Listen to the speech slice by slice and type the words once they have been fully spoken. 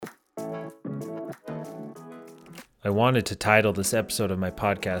I wanted to title this episode of my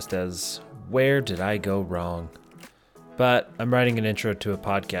podcast as Where Did I Go Wrong? But I'm writing an intro to a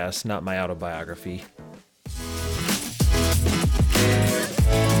podcast, not my autobiography.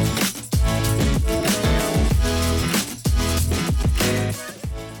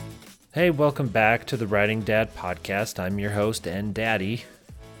 Hey, welcome back to the Writing Dad podcast. I'm your host and daddy.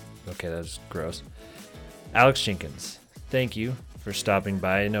 Okay, that was gross. Alex Jenkins. Thank you for stopping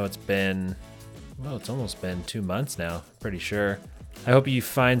by. I know it's almost been 2 months now, pretty sure. I hope you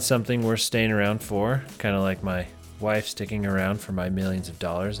find something worth staying around for, kind of like my wife sticking around for my millions of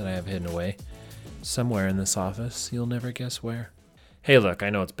dollars that I have hidden away somewhere in this office. You'll never guess where. Hey, look, I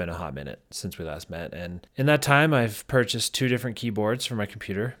know it's been a hot minute since we last met, and in that time, I've purchased 2 different keyboards for my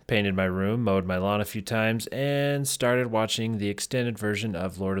computer, painted my room, mowed my lawn a few times, and started watching the extended version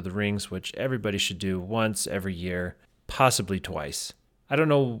of Lord of the Rings, which everybody should do once every year, possibly twice. I don't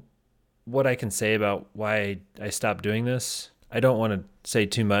know what I can say about why I stopped doing this. I don't want to say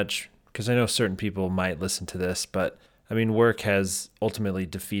too much because I know certain people might listen to this, but I mean, work has ultimately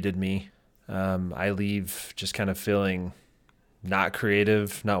defeated me. I leave just kind of feeling not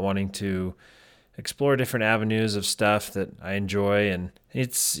creative, not wanting to explore different avenues of stuff that I enjoy. And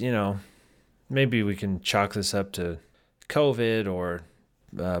it's, maybe we can chalk this up to COVID or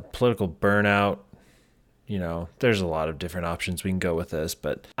political burnout. There's a lot of different options we can go with this,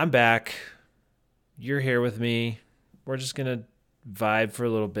 but I'm back. You're here with me. We're just going to vibe for a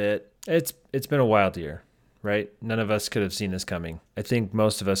little bit. It's been a wild year, right? None of us could have seen this coming. I think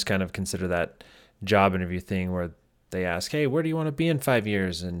most of us kind of consider that job interview thing where they ask, hey, where do you want to be in 5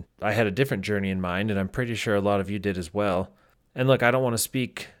 years? And I had a different journey in mind, and I'm pretty sure a lot of you did as well. And look, I don't want to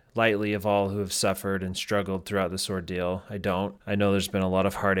speak lightly of all who have suffered and struggled throughout this ordeal. I don't. I know there's been a lot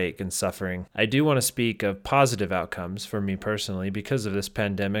of heartache and suffering. I do want to speak of positive outcomes for me personally. Because of this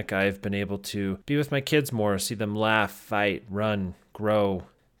pandemic, I've been able to be with my kids more, see them laugh, fight, run, grow.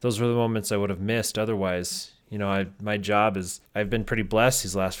 Those were the moments I would have missed otherwise. My job is, I've been pretty blessed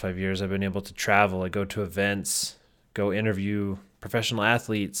these last 5 years. I've been able to travel. I go to events, go interview professional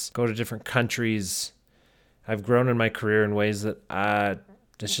athletes, go to different countries. I've grown in my career in ways that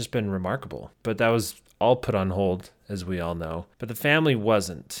it's just been remarkable. But that was all put on hold, as we all know. But the family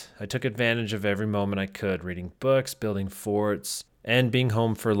wasn't. I took advantage of every moment I could, reading books, building forts, and being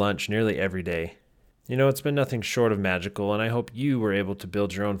home for lunch nearly every day. It's been nothing short of magical, and I hope you were able to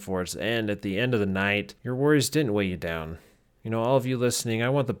build your own forts, and at the end of the night, your worries didn't weigh you down. All of you listening, I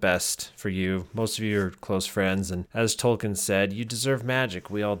want the best for you. Most of you are close friends, and as Tolkien said, you deserve magic.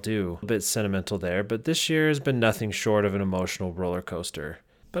 We all do. A bit sentimental there, but this year has been nothing short of an emotional roller coaster.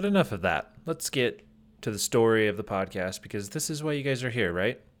 But enough of that. Let's get to the story of the podcast, because this is why you guys are here,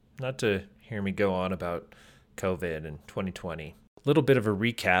 right? Not to hear me go on about COVID and 2020. Little bit of a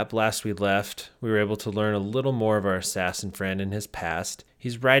recap. Last we left, we were able to learn a little more of our assassin friend and his past.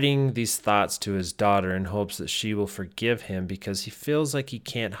 He's writing these thoughts to his daughter in hopes that she will forgive him because he feels like he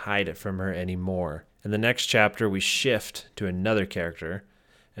can't hide it from her anymore. In the next chapter, we shift to another character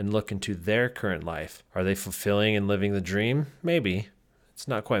and look into their current life. Are they fulfilling and living the dream? Maybe. It's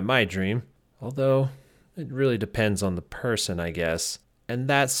not quite my dream, although it really depends on the person, I guess. And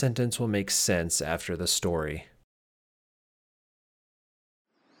that sentence will make sense after the story.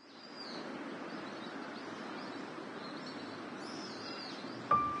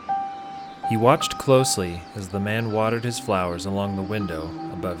 He watched closely as the man watered his flowers along the window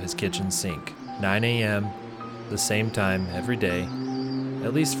above his kitchen sink. 9 a.m., the same time every day,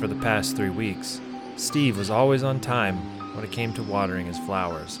 at least for the past 3 weeks. Steve was always on time when it came to watering his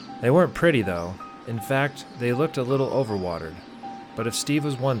flowers. They weren't pretty, though. In fact, they looked a little overwatered. But if Steve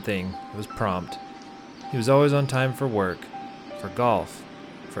was one thing, it was prompt. He was always on time for work, for golf,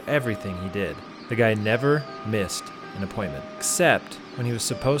 for everything he did. The guy never missed an appointment, except when he was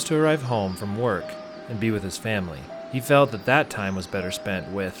supposed to arrive home from work and be with his family. He felt that time was better spent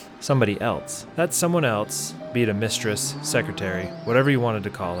with somebody else. That someone else, be it a mistress, secretary, whatever you wanted to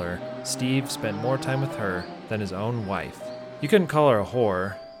call her, Steve spent more time with her than his own wife. You couldn't call her a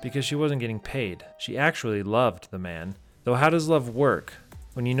whore because she wasn't getting paid. She actually loved the man. Though how does love work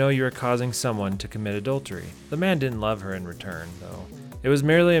when you know you are causing someone to commit adultery? The man didn't love her in return, though. It was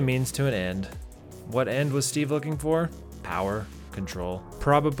merely a means to an end. What end was Steve looking for? Power, control.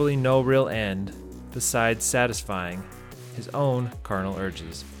 Probably no real end besides satisfying his own carnal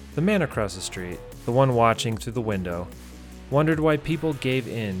urges. The man across the street, the one watching through the window, wondered why people gave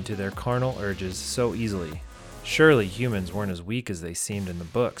in to their carnal urges so easily. Surely humans weren't as weak as they seemed in the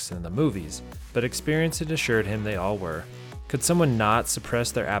books and the movies, but experience had assured him they all were. Could someone not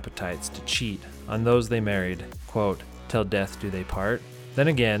suppress their appetites to cheat on those they married, quote, till death do they part? Then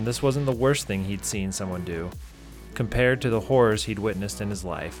again, this wasn't the worst thing he'd seen someone do. Compared to the horrors he'd witnessed in his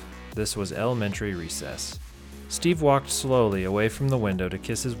life, this was elementary recess. Steve walked slowly away from the window to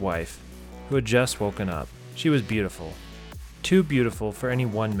kiss his wife, who had just woken up. She was beautiful. Too beautiful for any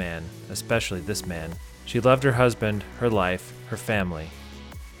one man, especially this man. She loved her husband, her life, her family.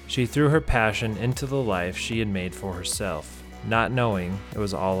 She threw her passion into the life she had made for herself, not knowing it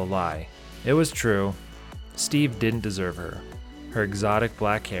was all a lie. It was true. Steve didn't deserve her. Her exotic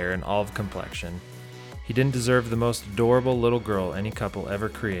black hair and olive complexion. He didn't deserve the most adorable little girl any couple ever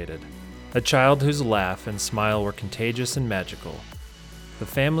created. A child whose laugh and smile were contagious and magical. The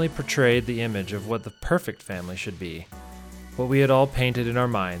family portrayed the image of what the perfect family should be. What we had all painted in our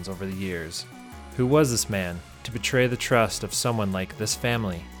minds over the years. Who was this man to betray the trust of someone like this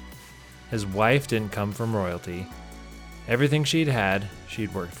family? His wife didn't come from royalty. Everything she'd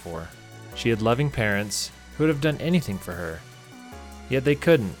worked for. She had loving parents who would have done anything for her. Yet they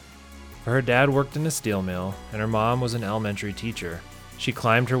couldn't, for her dad worked in a steel mill and her mom was an elementary teacher. She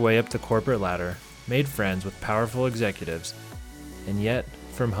climbed her way up the corporate ladder, made friends with powerful executives, and yet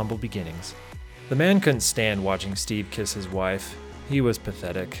from humble beginnings. The man couldn't stand watching Steve kiss his wife. He was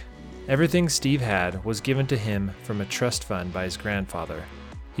pathetic. Everything Steve had was given to him from a trust fund by his grandfather.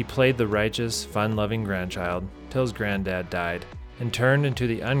 He played the righteous, fun-loving grandchild till his granddad died, and turned into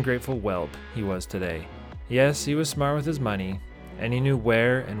the ungrateful whelp he was today. Yes, he was smart with his money, and he knew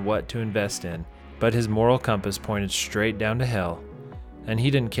where and what to invest in, but his moral compass pointed straight down to hell, and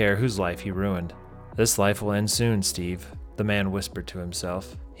he didn't care whose life he ruined. "This life will end soon, Steve," the man whispered to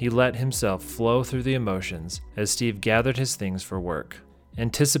himself. He let himself flow through the emotions as Steve gathered his things for work.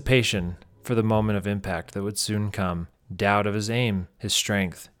 Anticipation for the moment of impact that would soon come. Doubt of his aim, his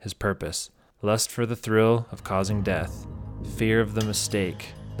strength, his purpose. Lust for the thrill of causing death. Fear of the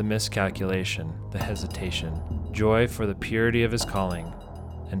mistake, the miscalculation, the hesitation. Joy for the purity of his calling.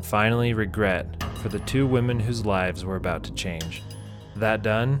 And finally, regret for the two women whose lives were about to change. That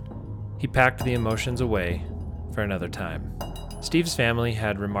done, he packed the emotions away for another time. Steve's family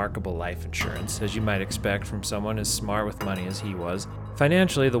had remarkable life insurance, as you might expect from someone as smart with money as he was.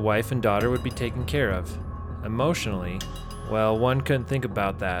 Financially, the wife and daughter would be taken care of. Emotionally, well, one couldn't think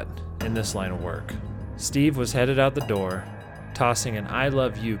about that in this line of work. Steve was headed out the door, tossing an "I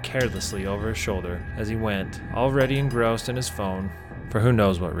love you" carelessly over his shoulder as he went, already engrossed in his phone, for who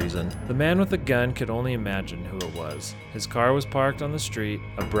knows what reason. The man with the gun could only imagine who it was. His car was parked on the street,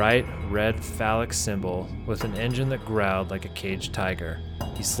 a bright red phallic symbol with an engine that growled like a caged tiger.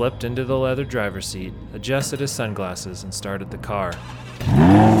 He slipped into the leather driver's seat, adjusted his sunglasses, and started the car.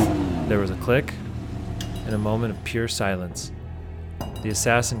 There was a click, and a moment of pure silence. The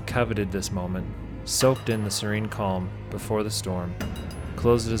assassin coveted this moment, soaked in the serene calm before the storm,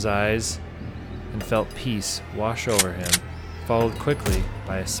 closed his eyes, and felt peace wash over him, followed quickly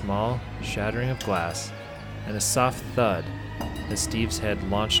by a small shattering of glass and a soft thud as Steve's head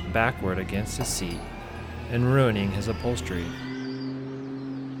launched backward against his seat and ruining his upholstery.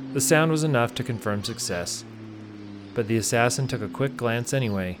 The sound was enough to confirm success, but the assassin took a quick glance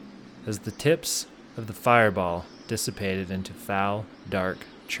anyway as the tips of the fireball dissipated into foul, dark,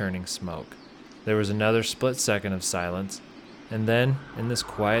 churning smoke. There was another split second of silence, and then, in this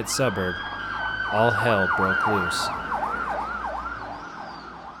quiet suburb, all hell broke loose.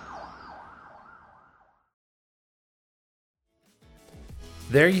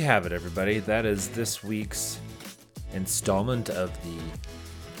 There you have it, everybody. That is this week's installment of the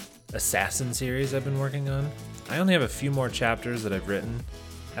Assassin series I've been working on. I only have a few more chapters that I've written.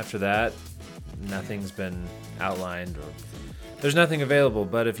 After that, nothing's been outlined or there's nothing available,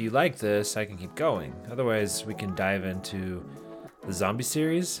 but if you like this, I can keep going. Otherwise, we can dive into the zombie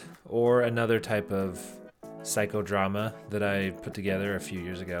series or another type of psychodrama that I put together a few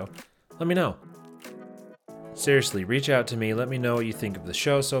years ago. Let me know. Seriously, reach out to me. Let me know what you think of the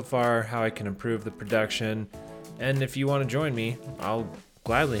show so far, how I can improve the production, and if you want to join me, I'll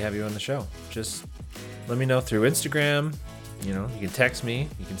gladly have you on the show. Just let me know through Instagram. You can text me,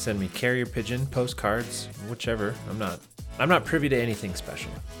 you can send me carrier pigeon, postcards, whichever. I'm not privy to anything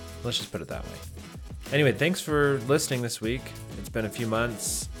special. Let's just put it that way. Anyway, thanks for listening this week. It's been a few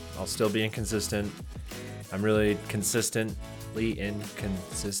months. I'll still be inconsistent. I'm really consistently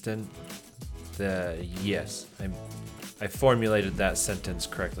inconsistent. Yes, I formulated that sentence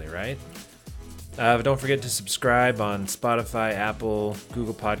correctly, right? Don't forget to subscribe on Spotify, Apple,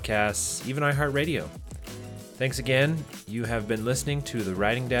 Google Podcasts, even iHeartRadio. Thanks again. You have been listening to the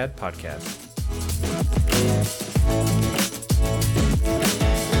Writing Dad Podcast.